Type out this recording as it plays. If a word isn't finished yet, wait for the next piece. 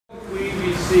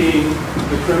seeing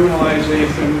the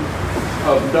criminalization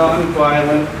of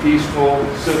non-violent, peaceful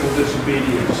civil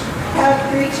disobedience. I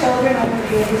have 3 children over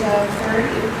the age of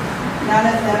 30. None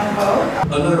of them vote.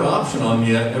 Another option on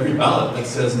every ballot that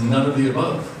says none of the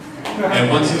above. And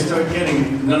once you start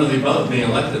getting none of the above being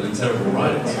elected in several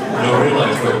ridings, you'll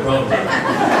realize what the problem is.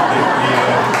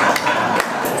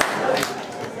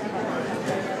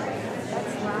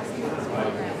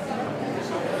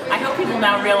 I hope people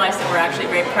now realize that we're actually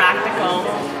very practical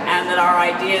and that our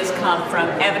ideas come from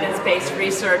evidence-based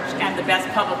research and the best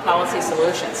public policy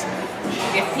solutions.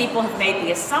 If people have made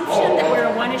the assumption that we're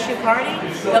a one-issue party,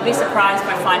 they'll be surprised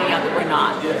by finding out that we're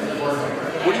not.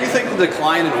 What do you think the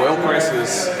decline in oil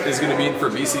prices is going to mean for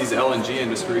BC's LNG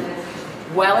industry?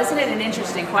 Well, isn't it an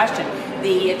interesting question?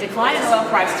 The decline in oil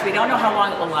prices, we don't know how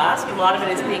long it will last. A lot of it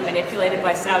is being manipulated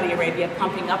by Saudi Arabia,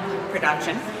 pumping up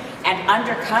production and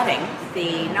undercutting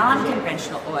the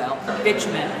non-conventional oil,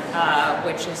 bitumen,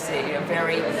 which is a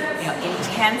very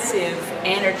intensive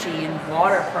energy and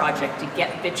water project to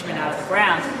get bitumen out of the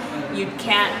ground. You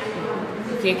can't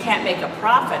make a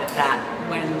profit at that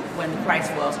when the price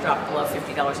of oil's dropped below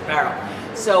 $50 a barrel.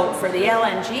 So for the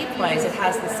LNG plays, it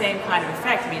has the same kind of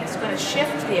effect. I mean, it's going to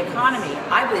shift the economy.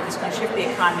 I believe it's going to shift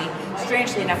the economy,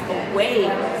 strangely enough, away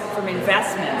from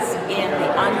investments in the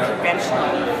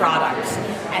unconventional products.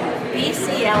 And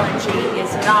BC LNG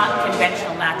is not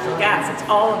conventional natural gas. It's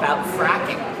all about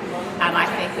fracking. And I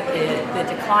think that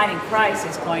the declining price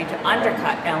is going to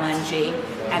undercut LNG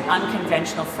and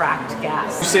unconventional fracked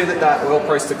gas. Would you say that oil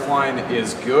price decline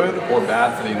is good or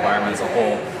bad for the environment as a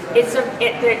whole?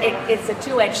 It's a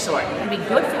two-edged sword. It can be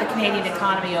good for the Canadian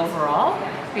economy overall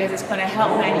because it's going to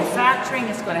help manufacturing,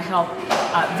 it's going to help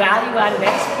value-added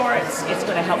exports, it's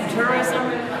going to help tourism.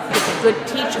 It's a good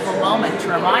teachable moment to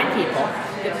remind people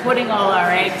that putting all our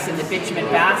eggs in the bitumen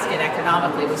basket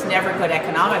economically was never good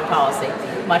economic policy,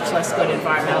 much less good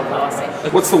environmental policy.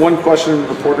 What's the one question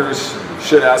reporters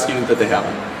should ask you that they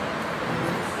haven't?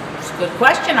 It's a good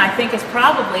question. I think it's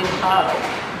probably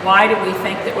why do we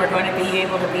think that we're going to be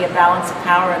able to be a balance of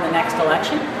power in the next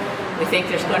election? We think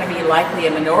there's going to be likely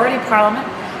a minority parliament,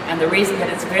 and the reason that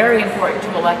it's very important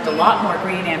to elect a lot more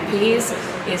Green MPs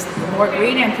is that the more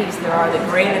Green MPs there are, the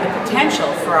greater the potential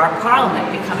for our parliament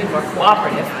becoming more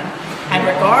cooperative. And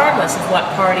regardless of what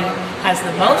party has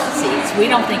the most seats, we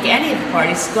don't think any of the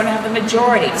parties is going to have the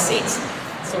majority of seats.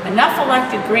 So enough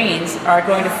elected Greens are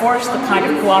going to force the kind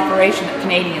of cooperation that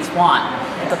Canadians want.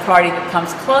 The party that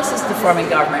comes closest to forming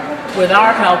government, with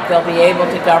our help, they'll be able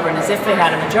to govern as if they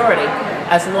had a majority,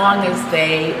 as long as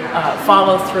they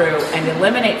follow through and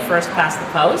eliminate first past the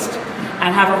post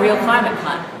and have a real climate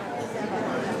plan.